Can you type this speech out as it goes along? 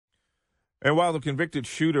And while the convicted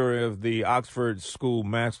shooter of the Oxford school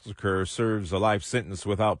massacre serves a life sentence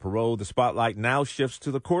without parole, the spotlight now shifts to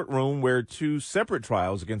the courtroom where two separate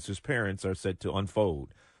trials against his parents are set to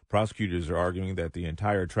unfold. Prosecutors are arguing that the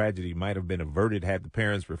entire tragedy might have been averted had the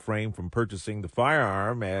parents refrained from purchasing the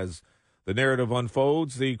firearm. As the narrative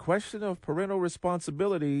unfolds, the question of parental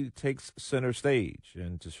responsibility takes center stage.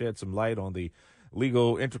 And to shed some light on the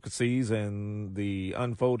legal intricacies and the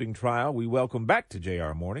unfolding trial, we welcome back to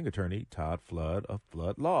JR Morning attorney Todd Flood of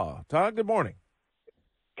Flood Law. Todd, good morning.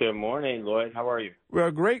 Good morning, Lloyd. How are you?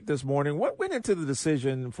 Well, great this morning. What went into the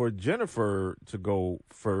decision for Jennifer to go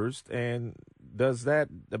first, and does that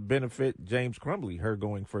benefit James Crumbley, her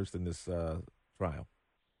going first in this trial?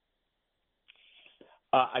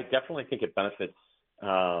 I definitely think it benefits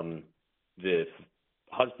the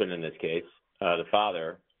husband in this case, the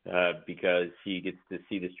father, because he gets to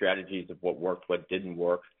see the strategies of what worked, what didn't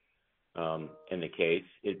work in the case.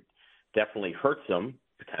 It definitely hurts him,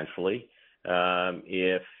 potentially,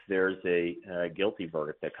 if there's a guilty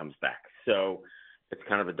verdict that comes back. So it's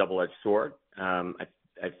kind of a double-edged sword.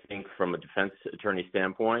 I think from a defense attorney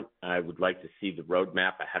standpoint, I would like to see the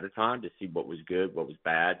roadmap ahead of time to see what was good, what was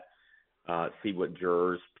bad, see what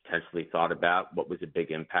jurors potentially thought about, what was a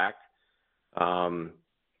big impact.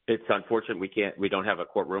 It's unfortunate we don't have a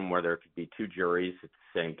courtroom where there could be two juries at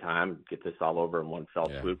the same time, get this all over in one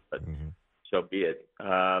fell swoop, but so be it.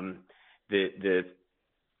 The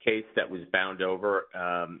case that was bound over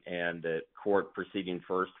and the court proceeding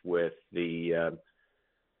first with the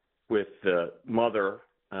mother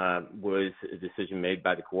was a decision made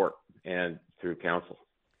by the court and through counsel.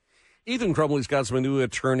 Ethan Crumbley's got some new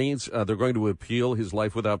attorneys. They're going to appeal his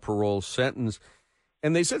life without parole sentence.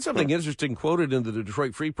 And they said something interesting, quoted in the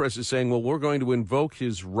Detroit Free Press, is saying, well, we're going to invoke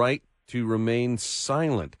his right to remain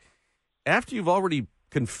silent. After you've already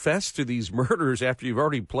confessed to these murders, after you've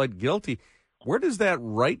already pled guilty, where does that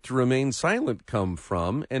right to remain silent come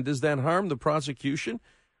from? And does that harm the prosecution,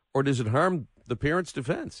 or does it harm the parents'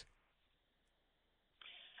 defense?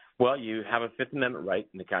 Well, you have a Fifth Amendment right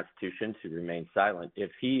in the Constitution to remain silent. If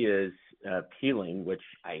he is appealing, which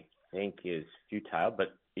I think is futile,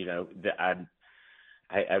 but,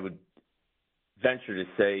 I would venture to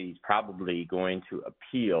say he's probably going to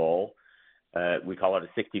appeal. We call it a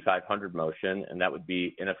 6500 motion, and that would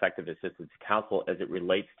be ineffective assistance to counsel as it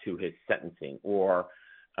relates to his sentencing, or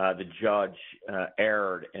the judge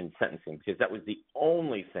erred in sentencing, because that was the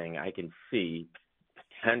only thing I can see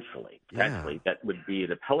potentially that would be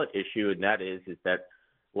an appellate issue, and that is that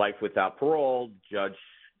life without parole, judge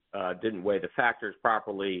didn't weigh the factors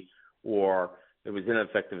properly, or there was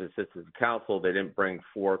ineffective assistance to counsel. They didn't bring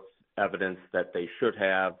forth evidence that they should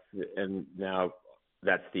have, and now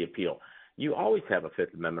that's the appeal. You always have a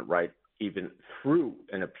Fifth Amendment right, even through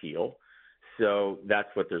an appeal. So that's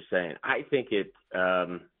what they're saying. I think it,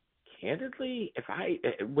 candidly,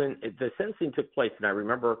 when the sentencing took place, and I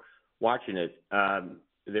remember watching it,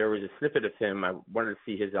 there was a snippet of him. I wanted to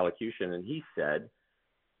see his elocution, and he said,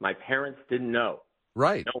 "My parents didn't know.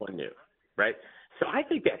 Right. No one knew." Right. So I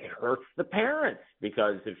think that hurts the parents,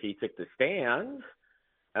 because if he took the stand,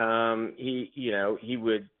 he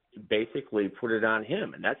would basically put it on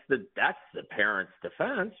him, and that's the parents'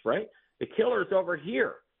 defense, right? The killer's over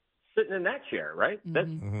here, sitting in that chair, right? That's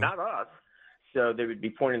not us. So they would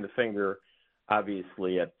be pointing the finger,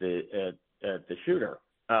 obviously, at the shooter.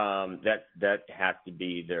 That has to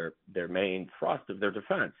be their main thrust of their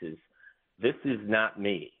defense is, this is not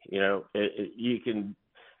me.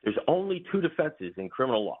 There's only two defenses in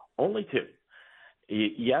criminal law, only two.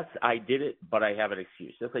 Yes, I did it, but I have an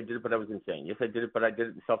excuse. Yes, I did it, but I was insane. Yes, I did it, but I did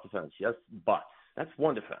it in self-defense. Yes, but. That's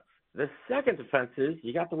one defense. The second defense is,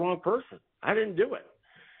 you got the wrong person. I didn't do it.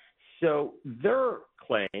 So their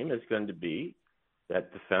claim is going to be,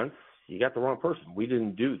 that defense, you got the wrong person. We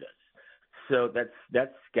didn't do this. So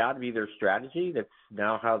that's got to be their strategy. That's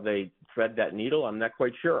now how they thread that needle. I'm not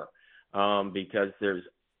quite sure, because there's,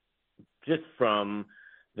 just from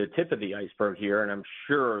the tip of the iceberg here, and I'm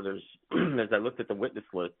sure there's, as I looked at the witness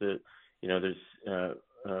list, there's going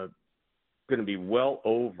to be well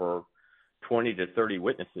over 20 to 30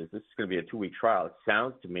 witnesses. This is going to be a 2-week trial. It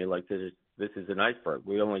sounds to me like this is an iceberg.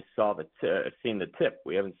 We only seen the tip.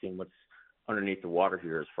 We haven't seen what's underneath the water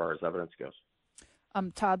here as far as evidence goes.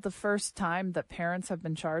 Todd, the first time that parents have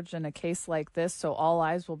been charged in a case like this, so all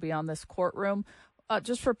eyes will be on this courtroom.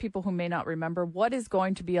 Just for people who may not remember, what is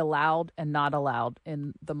going to be allowed and not allowed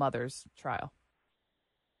in the mother's trial?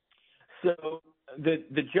 So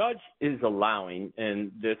the judge is allowing,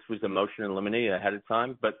 and this was a motion in limine ahead of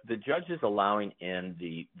time, but the judge is allowing in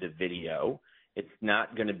the video. It's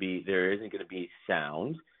not going to be, there isn't going to be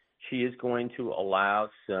sound. She is going to allow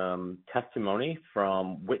some testimony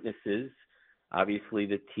from witnesses, obviously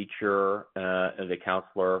the teacher, the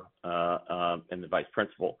counselor, and the vice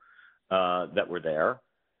principal that were there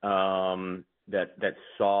that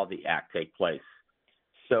saw the act take place.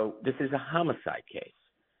 So this is a homicide case.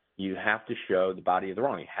 You have to show the body of the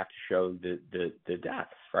wrong. You have to show the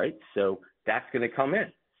deaths, right? So that's going to come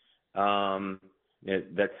in.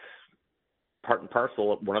 That's part and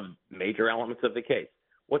parcel of one of the major elements of the case.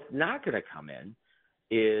 What's not going to come in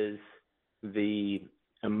is the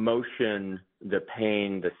emotion, the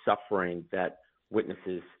pain, the suffering that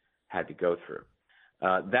witnesses had to go through.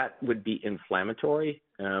 That would be inflammatory.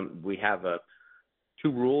 We have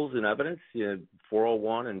two rules in evidence,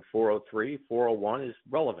 401 and 403. 401 is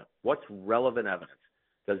relevant. What's relevant evidence?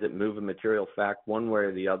 Does it move a material fact one way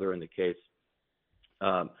or the other in the case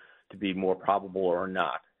to be more probable or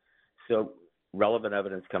not? So relevant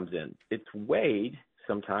evidence comes in. It's weighed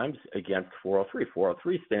sometimes against 403.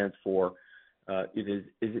 403 stands for is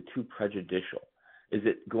it too prejudicial? Is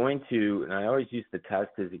it going to, and I always use the test,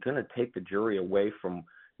 is it going to take the jury away from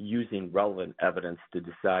using relevant evidence to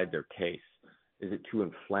decide their case? Is it too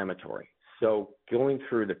inflammatory? So going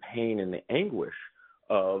through the pain and the anguish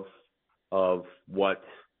of what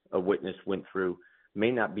a witness went through may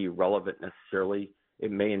not be relevant necessarily.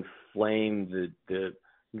 It may inflame the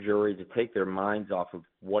jury to take their minds off of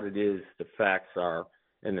what it is the facts are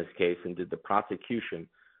in this case, and did the prosecution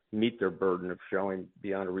meet their burden of showing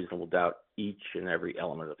beyond a reasonable doubt each and every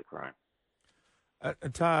element of the crime.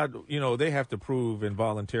 Todd, they have to prove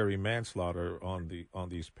involuntary manslaughter on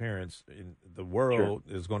these parents. The world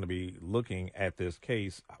is going to be looking at this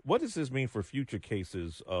case. What does this mean for future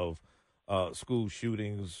cases of school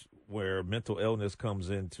shootings where mental illness comes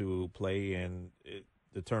into play and it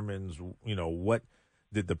determines, what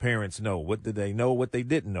did the parents know? What did they know? What they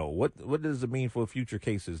didn't know? What does it mean for future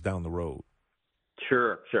cases down the road?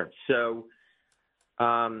 Sure. So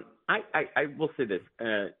I will say this,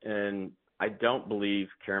 and I don't believe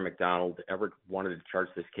Karen McDonald ever wanted to charge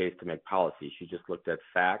this case to make policy. She just looked at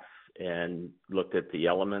facts and looked at the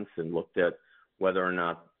elements and looked at whether or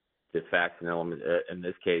not the facts and elements in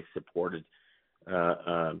this case supported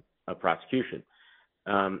a prosecution.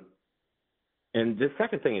 And the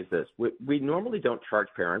second thing is this. We normally don't charge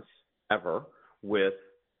parents ever with,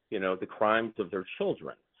 the crimes of their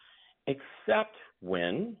children, except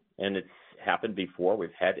when, and it's happened before, we've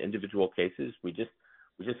had individual cases. We just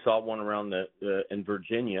saw one around in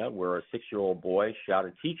Virginia where a 6-year-old boy shot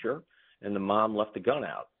a teacher and the mom left the gun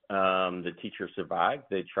out. The teacher survived.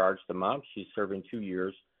 They charged the mom. She's serving 2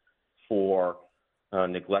 years for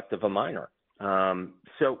neglect of a minor.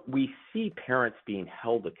 So we see parents being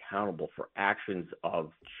held accountable for actions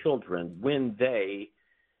of children when they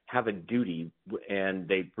have a duty and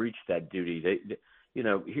they breach that duty.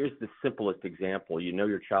 Here's the simplest example.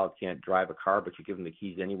 Your child can't drive a car, but you give him the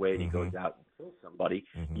keys anyway, and he goes out and kills somebody.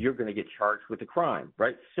 Mm-hmm. You're going to get charged with a crime,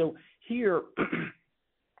 right? So here,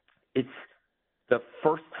 it's the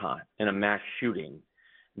first time in a mass shooting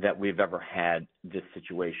that we've ever had this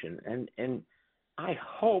situation. And I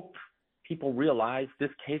hope people realize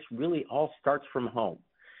this case really all starts from home.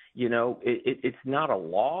 It's not a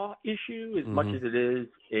law issue as much as it is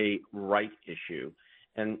a right issue.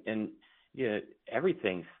 And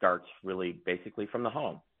everything starts really basically from the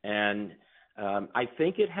home. And I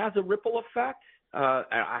think it has a ripple effect.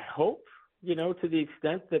 I hope, to the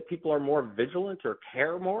extent that people are more vigilant or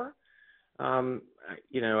care more.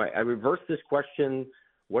 I reverse this question.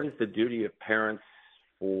 What is the duty of parents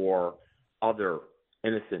for other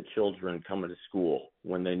innocent children coming to school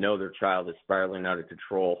when they know their child is spiraling out of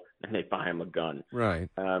control and they buy them a gun? Right.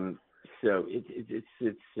 So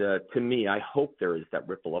it's to me, I hope there is that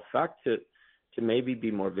ripple effect to maybe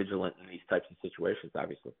be more vigilant in these types of situations,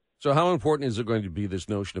 obviously. So how important is it going to be, this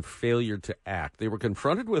notion of failure to act? They were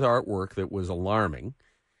confronted with artwork that was alarming,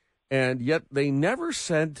 and yet they never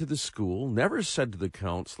said to the school, never said to the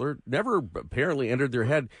counselor, never apparently entered their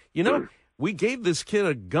head, we gave this kid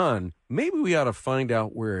a gun. Maybe we ought to find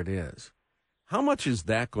out where it is. How much is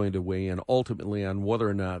that going to weigh in ultimately on whether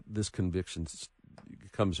or not this conviction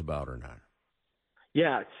comes about or not?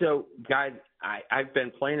 Yeah. So, guys, I've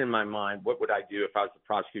been playing in my mind, what would I do if I was the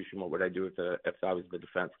prosecution? What would I do if I was the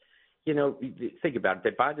defense? Think about it.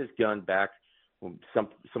 They buy this gun back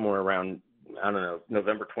somewhere around, I don't know,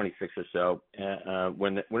 November 26th or so,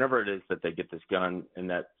 whenever it is that they get this gun in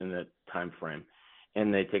that time frame,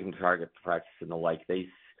 and they take them to target practice and the like.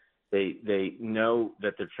 They know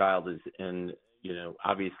that their child is in,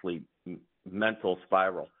 obviously mental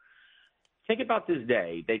spiral. Think about this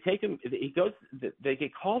day. They take him. They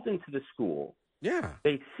get called into the school. Yeah.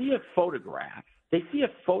 They see a photograph They see a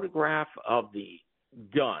photograph of the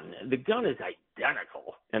gun. The gun is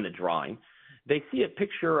identical in the drawing. They see a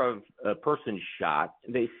picture of a person shot.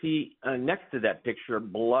 They see next to that picture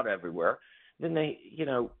blood everywhere. Then they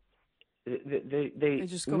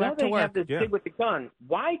just go back to work. Have this kid with the gun.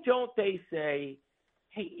 Why don't they say,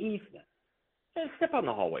 "Hey, Ethan, step out in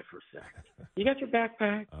the hallway for a second. You got your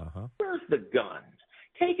backpack? Where's the gun?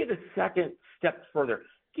 Take it a second step further.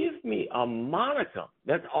 Give me a modicum."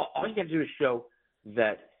 That's all you got to do is show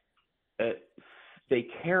that they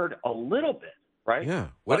cared a little bit, right?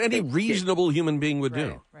 Yeah, what any reasonable human being would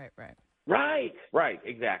do. Right,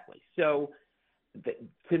 exactly. So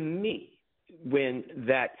to me, when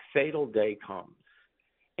that fatal day comes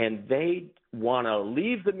and they want to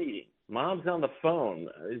leave the meeting, mom's on the phone.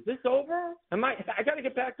 Is this over? I got to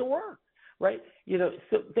get back to work, right?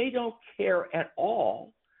 So they don't care at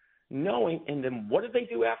all, knowing. And then what do they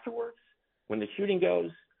do afterwards? When the shooting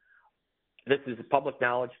goes, this is public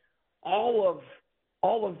knowledge. All of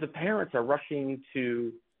the parents are rushing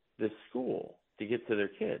to the school to get to their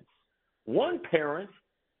kids. One parent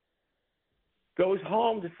goes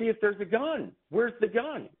home to see if there's a gun. Where's the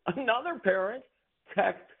gun? Another parent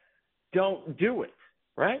texts, "Don't do it,"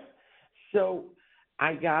 right? So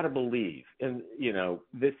I gotta believe, and we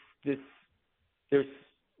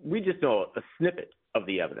just know a snippet of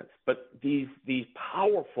the evidence, but these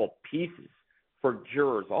powerful pieces for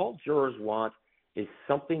jurors, all jurors want is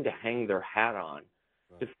something to hang their hat on,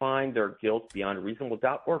 to find their guilt beyond reasonable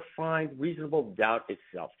doubt or find reasonable doubt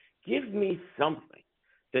itself. Give me something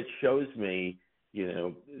that shows me,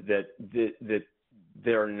 that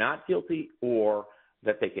they're not guilty, or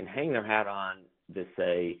that they can hang their hat on to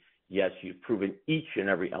say, yes, you've proven each and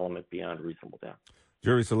every element beyond reasonable doubt.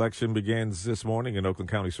 Jury selection begins this morning in Oakland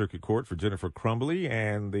County Circuit Court for Jennifer Crumbly,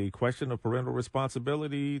 and the question of parental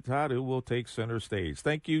responsibility, Todd, will take center stage.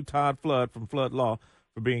 Thank you, Todd Flood from Flood Law,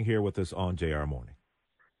 for being here with us on JR Morning.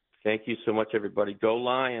 Thank you so much, everybody. Go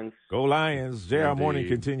Lions. Go Lions. JR Morning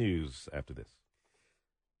continues after this.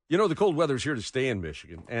 The cold weather's here to stay in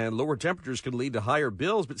Michigan, and lower temperatures can lead to higher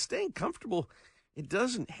bills, but staying comfortable, it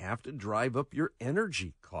doesn't have to drive up your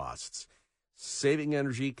energy costs. Saving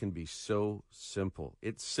energy can be so simple.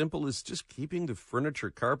 It's simple as just keeping the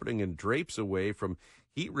furniture, carpeting, and drapes away from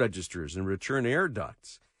heat registers and return air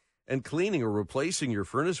ducts, and cleaning or replacing your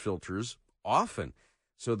furnace filters often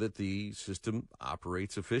so that the system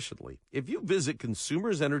operates efficiently. If you visit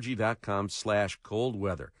consumersenergy.com/cold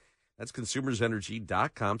weather, that's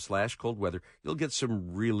consumersenergy.com/cold weather, you'll get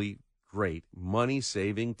some really great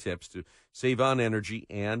money-saving tips to save on energy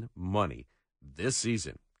and money this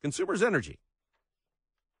season. Consumers Energy.